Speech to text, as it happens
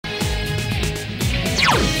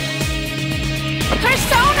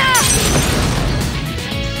Persona!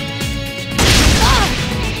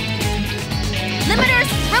 Limiters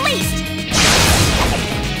released!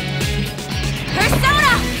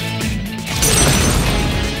 Persona!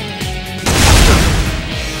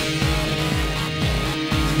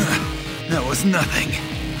 That was nothing.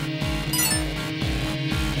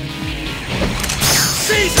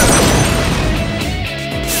 Caesar!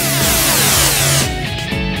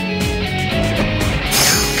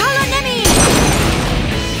 Colonemi!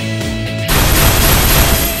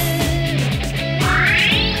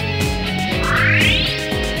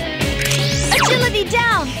 Agility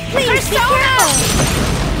down! Please Persona! Be careful!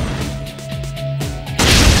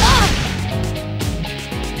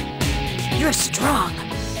 You're strong.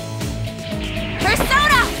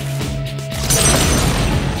 Persona!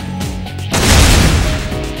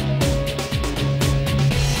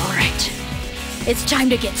 All right. It's time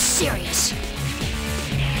to get serious.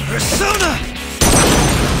 Persona!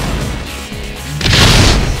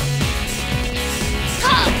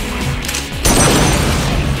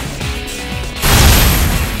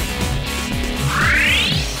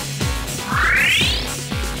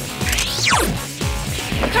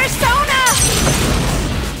 Persona!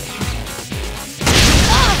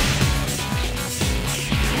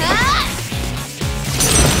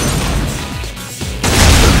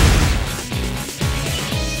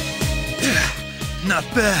 Not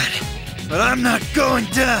bad, but I'm not going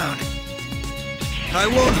down. I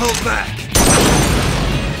won't hold back.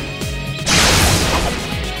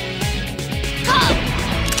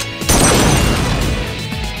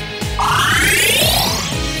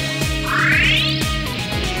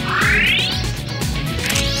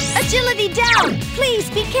 Agility down! Please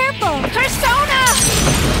be careful! Persona!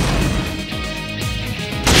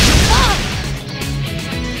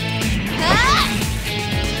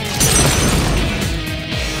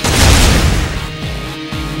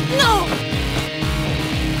 No!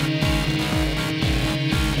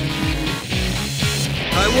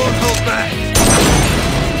 I won't hold back.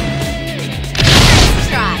 Let's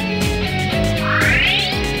try.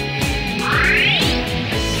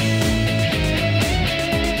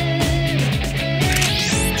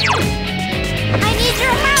 I need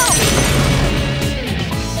your help!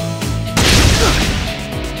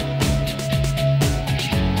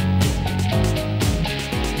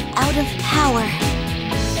 Out of power.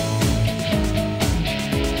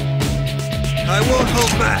 I won't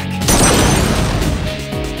hold back.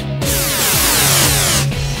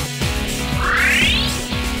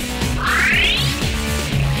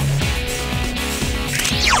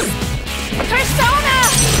 Persona!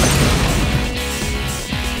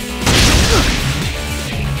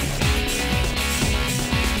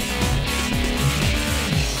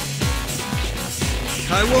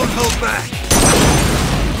 I won't hold back.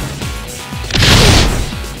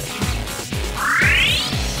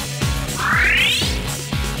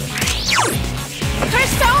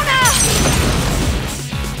 Persona!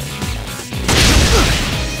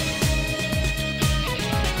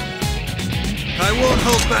 I won't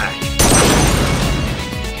hold back.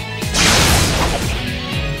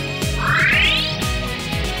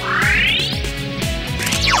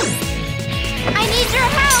 I need your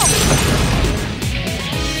help!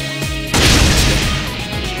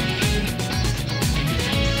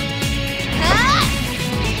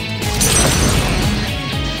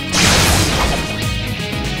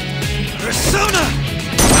 Persona!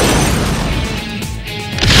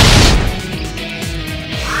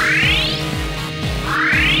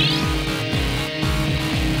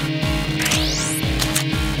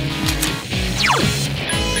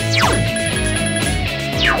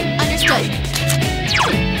 Understood.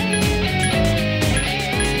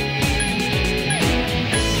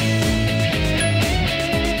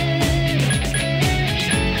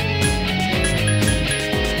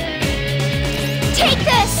 Take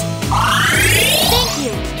this! Thank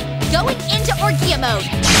you! Going into Orgia mode!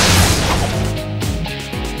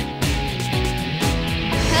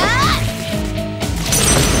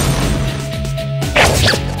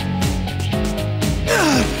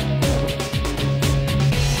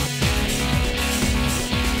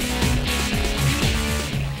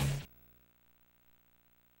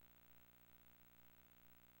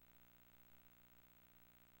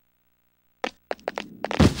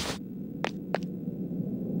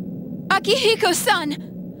 Akihiko-san!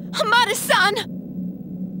 Hamada-san!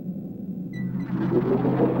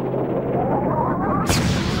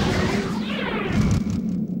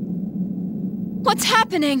 What's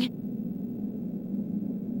happening?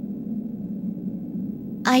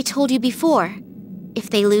 I told you before, if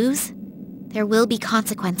they lose, there will be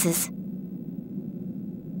consequences.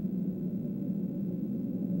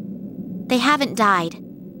 They haven't died.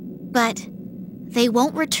 But they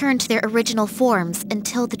won't return to their original forms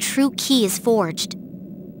until the true key is forged.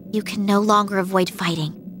 You can no longer avoid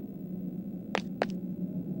fighting.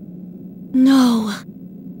 No.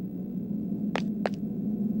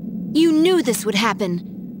 You knew this would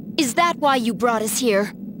happen. Is that why you brought us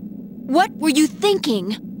here? What were you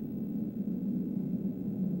thinking?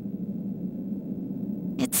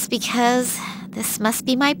 It's because this must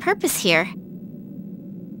be my purpose here.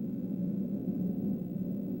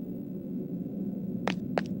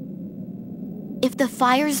 If the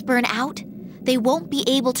fires burn out, they won't be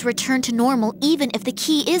able to return to normal even if the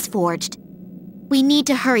key is forged. We need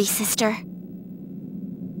to hurry, sister.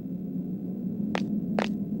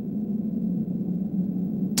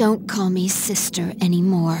 Don't call me sister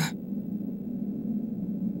anymore.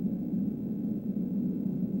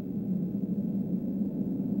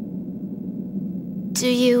 Do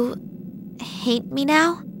you hate me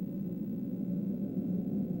now?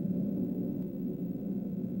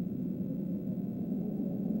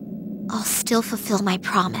 I'll still fulfill my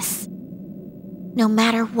promise. No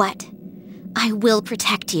matter what, I will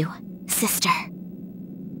protect you, sister.